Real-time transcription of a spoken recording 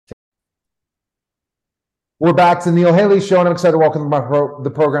We're back to Neil Haley Show, and I'm excited to welcome the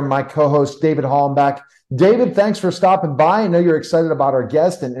program my co-host David Hollenbach. David, thanks for stopping by. I know you're excited about our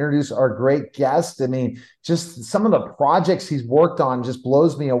guest and introduce our great guest. I mean, just some of the projects he's worked on just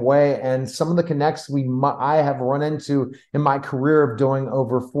blows me away, and some of the connects I have run into in my career of doing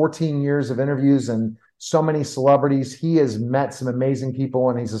over 14 years of interviews and so many celebrities. He has met some amazing people,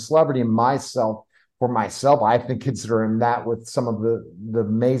 and he's a celebrity in myself. For myself, I think consider him that with some of the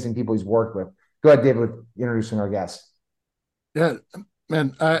amazing people he's worked with. Go ahead, David, with introducing our guest. Yeah,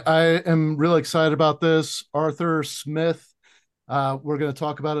 man, I am really excited about this. Arthur Smith, we're going to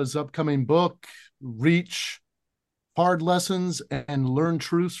talk about his upcoming book, Reach, Hard Lessons and Learn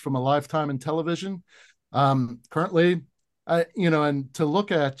Truths from a Lifetime in Television. Currently, and to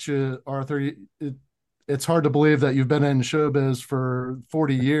look at you, Arthur, it's hard to believe that you've been in showbiz for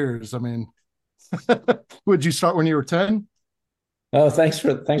 40 years. I mean, would you start when you were 10? Oh, thanks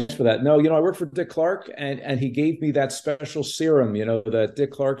for that. No, I worked for Dick Clark, and he gave me that special serum, that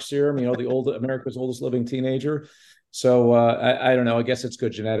Dick Clark serum, the old America's oldest living teenager. So I don't know. I guess it's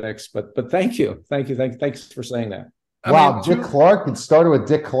good genetics, but thanks for saying that. Wow, Dick Clark. It started with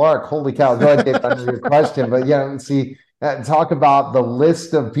Dick Clark. Holy cow! Go ahead, Dave, answer your question. But yeah, see, talk about the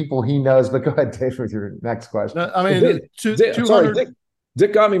list of people he knows. But go ahead, Dave, with your next question. I mean,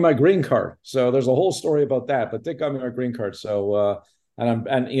 Dick got me my green card, so there's a whole story about that. But Dick got me my green card, so and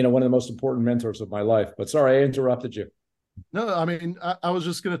one of the most important mentors of my life. But sorry, I interrupted you. No, I mean, I was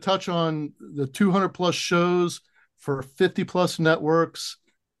just going to touch on the 200 plus shows for 50 plus networks.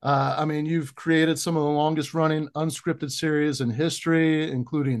 I mean, you've created some of the longest running unscripted series in history,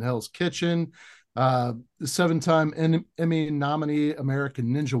 including Hell's Kitchen, the 7-time Emmy nominee American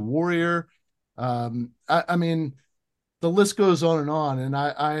Ninja Warrior. I mean, the list goes on, and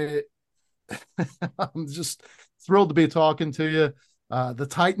I'm just thrilled to be talking to you. The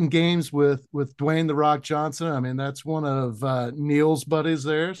Titan Games with Dwayne "The Rock" Johnson. I mean, that's one of Neil's buddies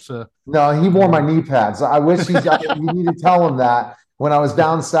there. So no, he wore my knee pads. I wish you need to tell him that when I was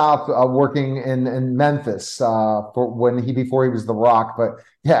down south working in Memphis before he was The Rock. But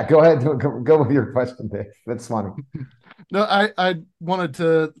yeah, go ahead, go with your question, Dave. That's funny. No, I wanted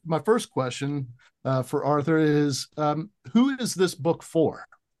to. My first question for Arthur is, who is this book for?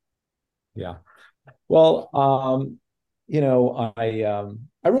 Yeah. Well, I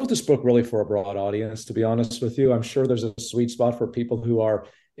wrote this book really for a broad audience, to be honest with you. I'm sure there's a sweet spot for people who are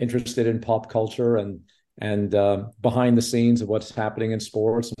interested in pop culture and behind the scenes of what's happening in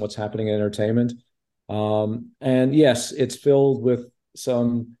sports and what's happening in entertainment. And yes, it's filled with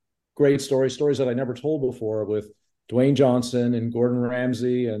some great stories that I never told before, with Dwayne Johnson and Gordon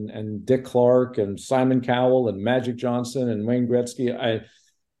Ramsay and Dick Clark and Simon Cowell and Magic Johnson and Wayne Gretzky.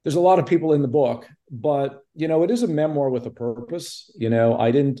 There's a lot of people in the book, but it is a memoir with a purpose.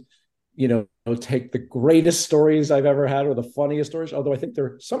 I didn't take the greatest stories I've ever had or the funniest stories, although I think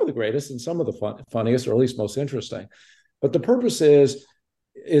they're some of the greatest and some of the funniest, or at least most interesting. But the purpose is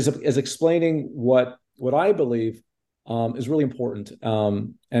explaining what I believe is really important,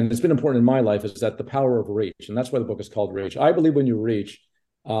 and it's been important in my life, is that the power of reach. And that's why the book is called Reach. I believe when you reach,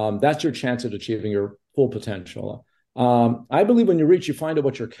 that's your chance at achieving your full potential. I believe when you reach, you find out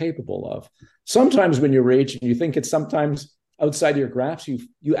what you're capable of. Sometimes when you reach and you think it's sometimes outside of your grasp,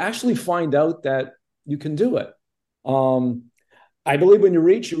 you actually find out that you can do it. I believe when you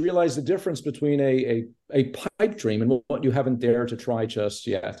reach, you realize the difference between a pipe dream and what you haven't dared to try just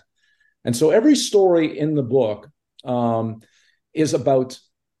yet. And so every story in the book is about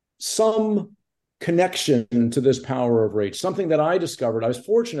some connection to this power of reach, something that I discovered. I was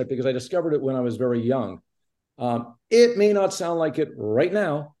fortunate because I discovered it when I was very young. It may not sound like it right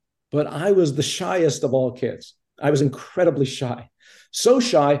now, but I was the shyest of all kids. I was incredibly shy. So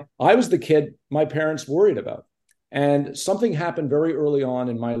shy, I was the kid my parents worried about. And something happened very early on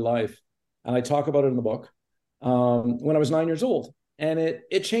in my life, and I talk about it in the book, when I was 9 years old. And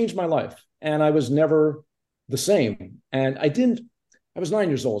it changed my life. And I was never the same. And I was 9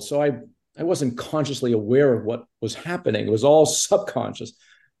 years old, so I wasn't consciously aware of what was happening. It was all subconscious.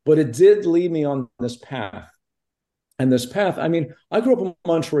 But it did lead me on this path. And this path, I mean, I grew up in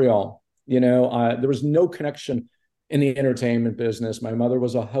Montreal. There was no connection in the entertainment business. My mother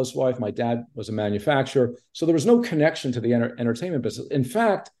was a housewife. My dad was a manufacturer. So there was no connection to the entertainment business. In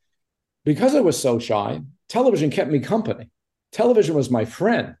fact, because I was so shy, television kept me company. Television was my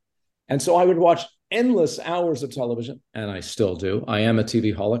friend. And so I would watch endless hours of television, and I still do. I am a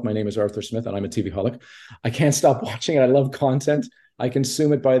TV holic. My name is Arthur Smith, and I'm a TV holic. I can't stop watching it. I love content. I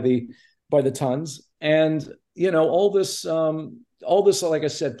consume it by the tons. And all this, like I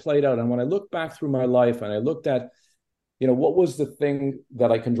said, played out. And when I look back through my life and I looked at, what was the thing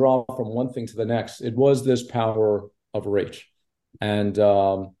that I can draw from one thing to the next? It was this power of reach. And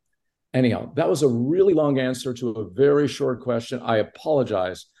anyhow, that was a really long answer to a very short question. I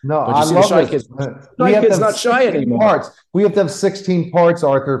apologize. No, But I you see, the love shy this. kid's not shy anymore. Parts. We have to have 16 parts,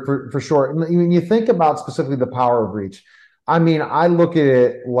 Arthur, for short. And when you think about specifically the power of reach, I mean, I look at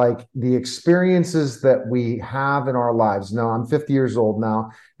it like the experiences that we have in our lives. Now, I'm 50 years old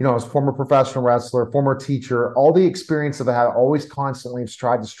now. I was a former professional wrestler, former teacher. All the experience that I had, always constantly have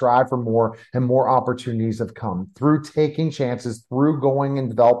tried to strive for more, and more opportunities have come through taking chances, through going and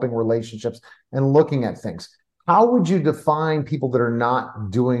developing relationships and looking at things. How would you define people that are not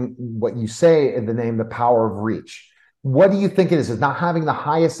doing what you say in the name, the power of reach? What do you think it is? Is not having the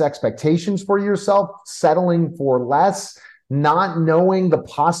highest expectations for yourself, settling for less, not knowing the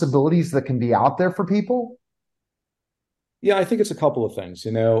possibilities that can be out there for people? Yeah, I think it's a couple of things.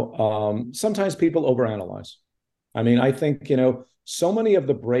 Sometimes people overanalyze. I mean, I think, so many of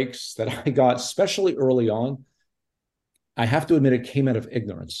the breaks that I got, especially early on, I have to admit, it came out of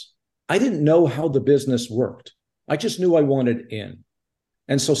ignorance. I didn't know how the business worked. I just knew I wanted in.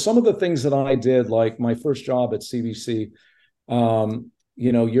 And so some of the things that I did, like my first job at CBC,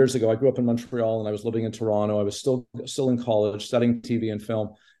 years ago, I grew up in Montreal and I was living in Toronto. I was still in college, studying TV and film.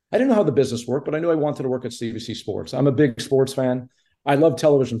 I didn't know how the business worked, but I knew I wanted to work at CBC Sports. I'm a big sports fan. I love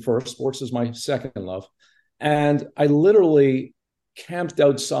television first. Sports is my second love. And I literally camped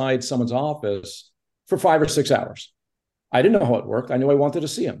outside someone's office for 5 or 6 hours. I didn't know how it worked. I knew I wanted to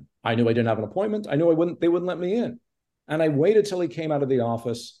see him. I knew I didn't have an appointment. I knew they wouldn't let me in. And I waited till he came out of the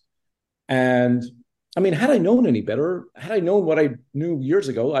office. And I mean, had I known any better, had I known what I knew years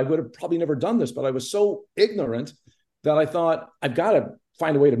ago, I would have probably never done this. But I was so ignorant that I thought, I've got to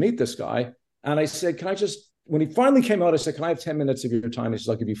find a way to meet this guy. And I said, when he finally came out, I said, can I have 10 minutes of your time? He says,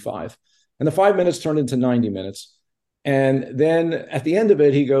 I'll give you 5. And the 5 minutes turned into 90 minutes. And then at the end of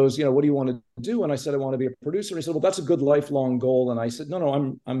it, he goes, what do you want to do? And I said, I want to be a producer. And he said, well, that's a good lifelong goal. And I said,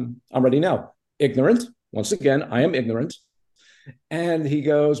 no, I'm ready now. Ignorant. Once again, I am ignorant. And he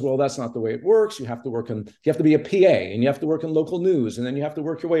goes, well, that's not the way it works. You have to be a PA, and you have to work in local news, and then you have to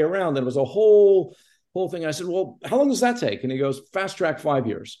work your way around. And it was a whole thing. I said, well, how long does that take? And he goes, fast track 5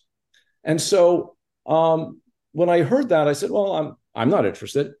 years. And so when I heard that, I said, well, I'm not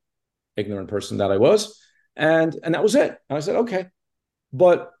interested. Ignorant person that I was. And that was it. And I said, okay.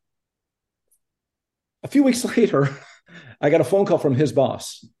 But a few weeks later, I got a phone call from his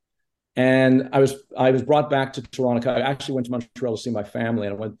boss. And I was brought back to Toronto. I actually went to Montreal to see my family.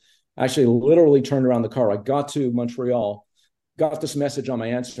 And actually literally turned around the car. I got to Montreal, got this message on my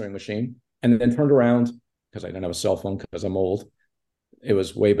answering machine, and then turned around, because I didn't have a cell phone because I'm old. It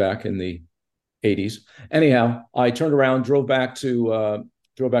was way back in the 80s. Anyhow, I turned around, drove back to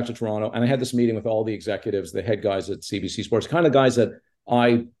Toronto, and I had this meeting with all the executives, the head guys at CBC Sports, kind of guys that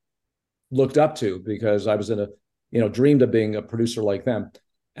I looked up to because I was dreamed of being a producer like them.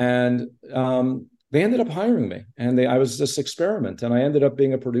 And they ended up hiring me, and I was this experiment, and I ended up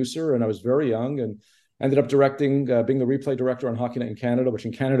being a producer, and I was very young, and ended up directing, being the replay director on Hockey Night in Canada, which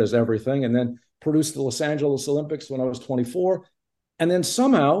in Canada is everything, and then produced the Los Angeles Olympics when I was 24. And then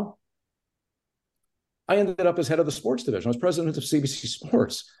somehow I ended up as head of the sports division. I was president of CBC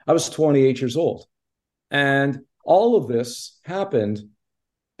Sports. I was 28 years old. And all of this happened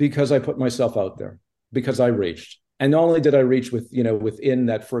because I put myself out there, because I reached. And not only did I reach within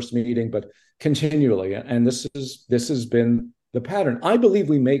that first meeting, but continually. And this has been the pattern. I believe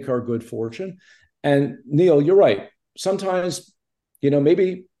we make our good fortune. And Neil, you're right. Sometimes,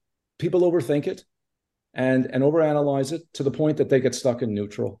 maybe people overthink it and overanalyze it to the point that they get stuck in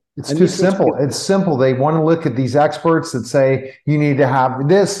neutral. It's too simple. It's simple. They want to look at these experts that say you need to have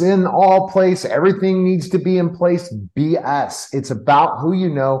this in all place. Everything needs to be in place. BS. It's about who you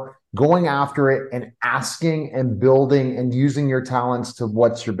know, going after it and asking and building and using your talents to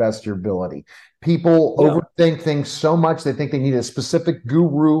what's your best your ability. People overthink things so much. They think they need a specific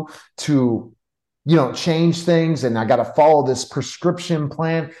guru to, change things. And I got to follow this prescription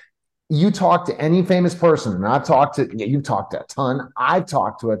plan. You talk to any famous person, and you've talked to a ton. I've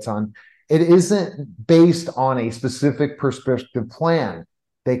talked to a ton. It isn't based on a specific prescriptive plan.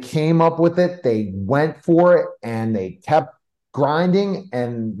 They came up with it. They went for it, and they kept grinding,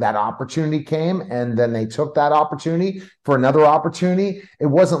 and that opportunity came, and then they took that opportunity for another opportunity. It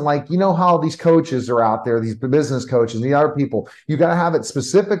wasn't like, how these coaches are out there, these business coaches, and the other people, you got to have it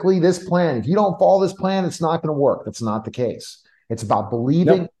specifically this plan. If you don't follow this plan, it's not going to work. That's not the case. It's about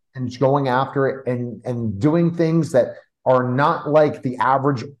believing and going after it and doing things that are not like the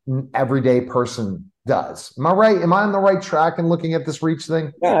average everyday person does. Am I right? Am I on the right track in looking at this reach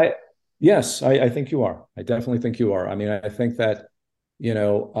thing? Yeah, Yes, I think you are. I definitely think you are. I mean, I think that,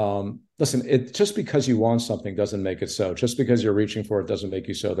 listen, it just because you want something doesn't make it so. Just because you're reaching for it doesn't make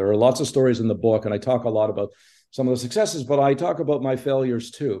you so. There are lots of stories in the book, and I talk a lot about some of the successes, but I talk about my failures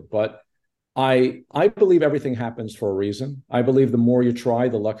too. But I believe everything happens for a reason. I believe the more you try,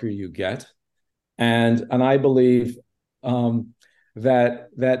 the luckier you get, and I believe that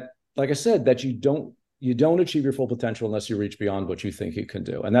like I said, that you don't achieve your full potential unless you reach beyond what you think you can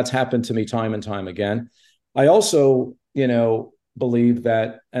do. And that's happened to me time and time again. I also, believe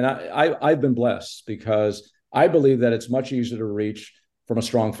that, and I've been blessed because I believe that it's much easier to reach from a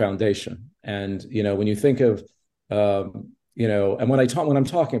strong foundation. And, when you think of, and when I'm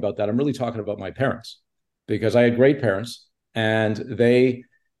talking about that, I'm really talking about my parents, because I had great parents, and they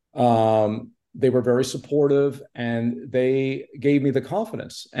were very supportive, and they gave me the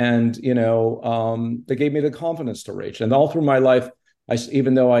confidence, and they gave me the confidence to reach. And all through my life,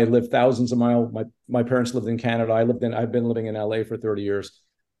 even though I lived thousands of miles, my parents lived in Canada. I've been living in LA for 30 years.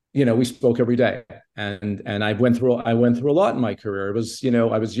 We spoke every day, and I went through a lot in my career. It was,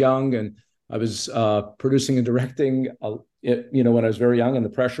 I was young, and I was producing and directing, when I was very young, and the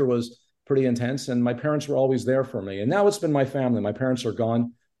pressure was pretty intense, and my parents were always there for me. And now it's been my family. My parents are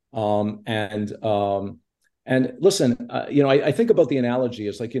gone. And listen, I think about the analogy.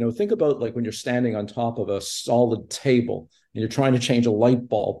 It's like, think about like when you're standing on top of a solid table and you're trying to change a light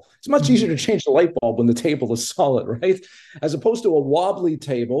bulb. It's much easier to change the light bulb when the table is solid, right? As opposed to a wobbly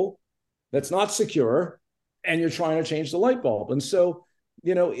table that's not secure, and you're trying to change the light bulb. And so,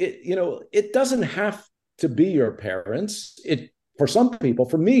 it doesn't have to be your parents. For some people,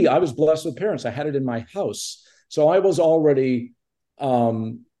 for me, I was blessed with parents. I had it in my house. So I already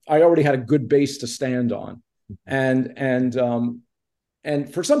had a good base to stand on. And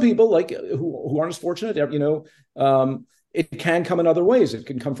for some people, like who aren't as fortunate, it can come in other ways. It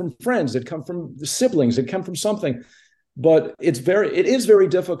can come from friends, it come from siblings, it come from something. But it is very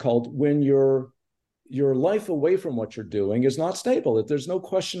difficult when your life away from what you're doing is not stable. There's no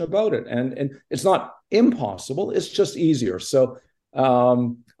question about it. And it's not impossible, it's just easier. So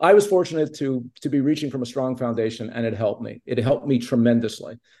I was fortunate to be reaching from a strong foundation, and it helped me. It helped me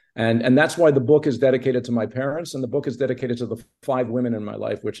tremendously. And that's why the book is dedicated to my parents, and the book is dedicated to the 5 women in my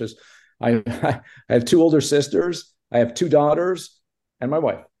life, which is I have 2 older sisters, I have 2 daughters, and my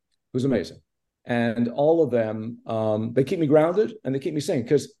wife, who's amazing. And all of them, they keep me grounded, and they keep me sane,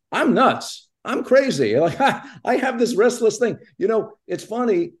 because I'm nuts. I'm crazy. Like I have this restless thing. It's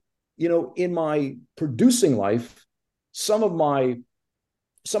funny, in my producing life, some of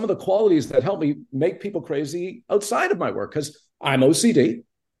the qualities that help me make people crazy outside of my work, because I'm OCD,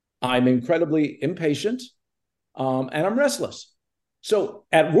 I'm incredibly impatient, and I'm restless. So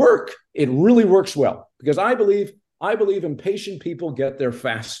at work, it really works well, because I believe impatient people get there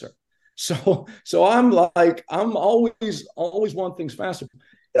faster. So I'm always want things faster.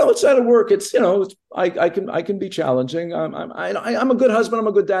 Outside of work, I can be challenging. I'm a good husband, I'm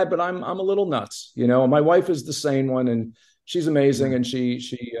a good dad, but I'm a little nuts. My wife is the sane one, and she's amazing, and she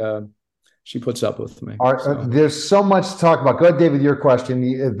puts up with me. There's so much to talk about. Go ahead, David, your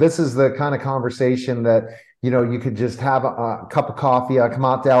question. This is the kind of conversation that, you could just have a cup of coffee. I come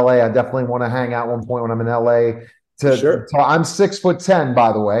out to LA. I definitely want to hang out one point when I'm in LA. Sure. I'm 6'10",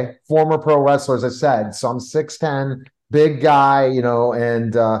 by the way, former pro wrestler, as I said. So I'm 6'10", big guy,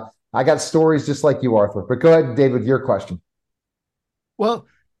 and I got stories just like you, Arthur. But go ahead, David, your question. Well,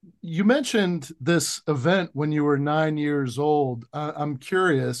 you mentioned this event when you were 9 years old. I'm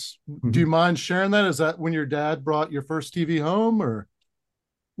curious. Do you mind sharing that? Is that when your dad brought your first TV home, or?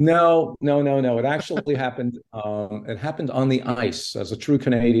 No. It actually happened. It happened on the ice. As a true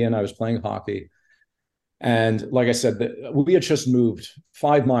Canadian, I was playing hockey, and like I said, we had just moved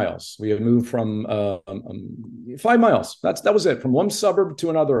 5 miles. We had moved from 5 miles. That was it, from one suburb to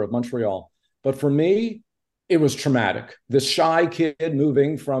another of Montreal. But for me, it was traumatic. This shy kid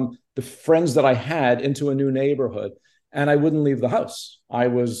moving from the friends that I had into a new neighborhood, and I wouldn't leave the house. I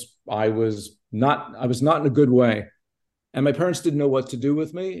was not in a good way, and my parents didn't know what to do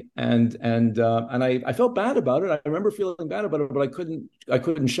with me, and I felt bad about it. I remember feeling bad about it, but I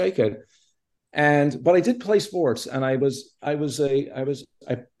couldn't shake it. But I did play sports, and I was a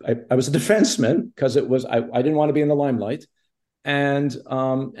defenseman, because I didn't want to be in the limelight. And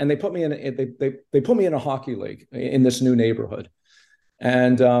they put me in a hockey league in this new neighborhood,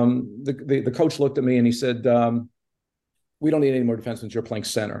 and the coach looked at me and he said, "We don't need any more defensemen. You're playing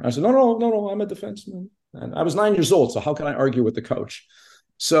center." I said, "No, I'm a defenseman." And I was 9 years old, so how can I argue with the coach?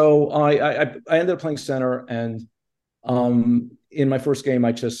 So I ended up playing center, and in my first game,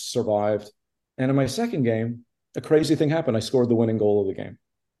 I just survived. And in my second game, a crazy thing happened. I scored the winning goal of the game.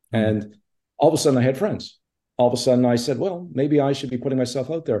 And all of a sudden I had friends. All of a sudden I said, well, maybe I should be putting myself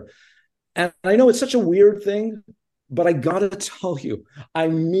out there. And I know it's such a weird thing, but I got to tell you, I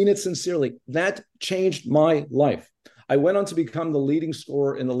mean it sincerely. That changed my life. I went on to become the leading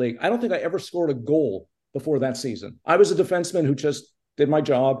scorer in the league. I don't think I ever scored a goal before that season. I was a defenseman who just did my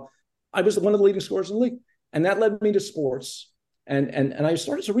job. I was one of the leading scorers in the league. And that led me to sports. And I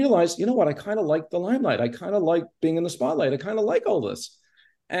started to realize, you know what, I kind of like the limelight. I kind of like being in the spotlight. I kind of like all this.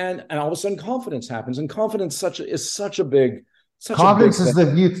 And all of a sudden confidence happens. And confidence is such a big confidence is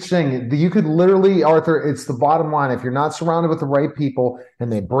the huge thing. You could literally, Arthur, it's the bottom line. If you're not surrounded with the right people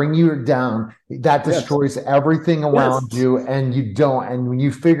and they bring you down, that destroys everything around you, and you don't. And when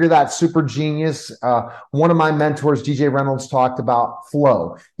you figure that super genius, one of my mentors, DJ Reynolds, talked about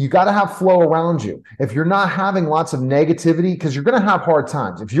flow. You got to have flow around you. If you're not having lots of negativity, because you're going to have hard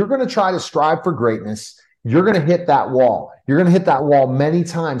times. If you're going to try to strive for greatness, you're going to hit that wall. You're going to hit that wall many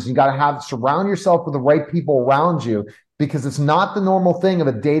times. You got to surround yourself with the right people around you, because it's not the normal thing of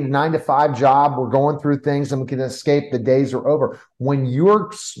a 9-to-5 job. We're going through things and we can escape. The days are over. When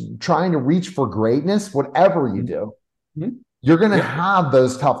you're trying to reach for greatness, whatever you do, you're going to have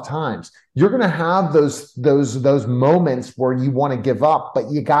those tough times. You're going to have those moments where you want to give up, but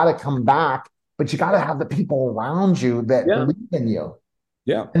you got to come back. But you got to have the people around you that believe in you.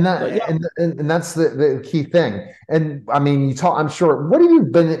 Yeah. And that's the key thing. And I mean, I'm sure, what have you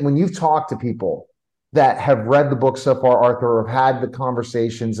been, when you've talked to people that have read the book so far, Arthur, or have had the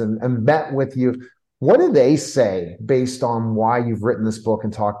conversations and met with you, what do they say based on why you've written this book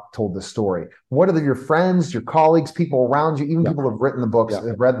and told this story? What are your friends, your colleagues, people around you, even people who have written the books,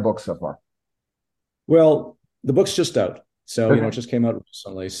 have read the book so far? Well, the book's just out. So, it just came out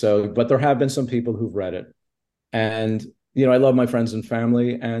recently. So, but there have been some people who've read it. And, I love my friends and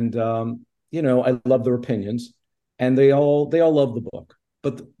family, and, I love their opinions, and they all love the book.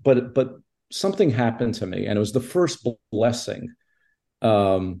 But something happened to me, and it was the first blessing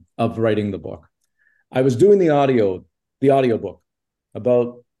of writing the book. I was doing the audiobook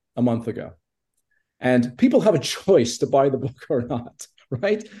about a month ago, and people have a choice to buy the book or not,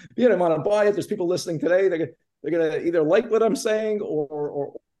 right? You don't want to buy it. There's people listening today. They're going to either like what I'm saying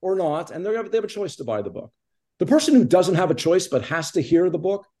or not, and they have a choice to buy the book. The person who doesn't have a choice but has to hear the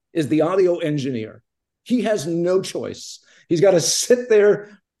book is the audio engineer. He has no choice. He's got to sit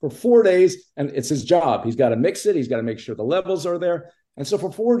there for 4 days, and it's his job. He's got to mix it. He's got to make sure the levels are there. And so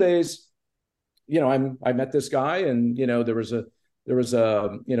for 4 days, I met this guy, and there was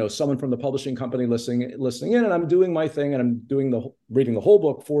someone from the publishing company listening in, and I'm doing my thing, and I'm reading the whole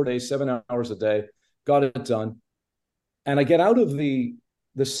book, 4 days, 7 hours a day, got it done. And I get out of the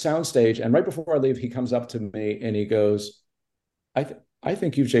soundstage, and right before I leave, he comes up to me and he goes, I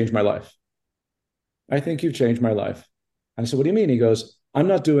think you've changed my life. I think you've changed my life. And I said, what do you mean? He goes, I'm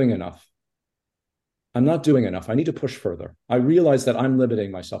not doing enough. I'm not doing enough. I need to push further. I realize that I'm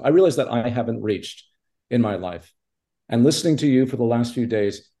limiting myself. I realize that I haven't reached in my life. And listening to you for the last few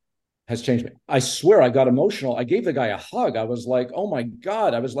days has changed me. I swear I got emotional. I gave the guy a hug. I was like, oh my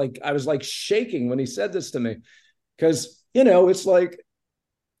God. I was like shaking when he said this to me. Because, it's like,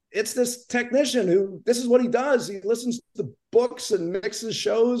 it's this technician who, this is what he does. He listens to books and mixes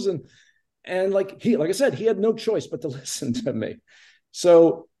shows. And like I said, he had no choice but to listen to me.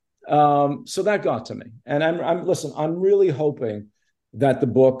 So that got to me. And I'm really hoping that the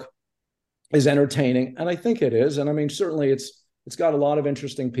book is entertaining. And I think it is. And I mean, certainly it's got a lot of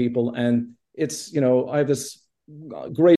interesting people, and it's, I have this great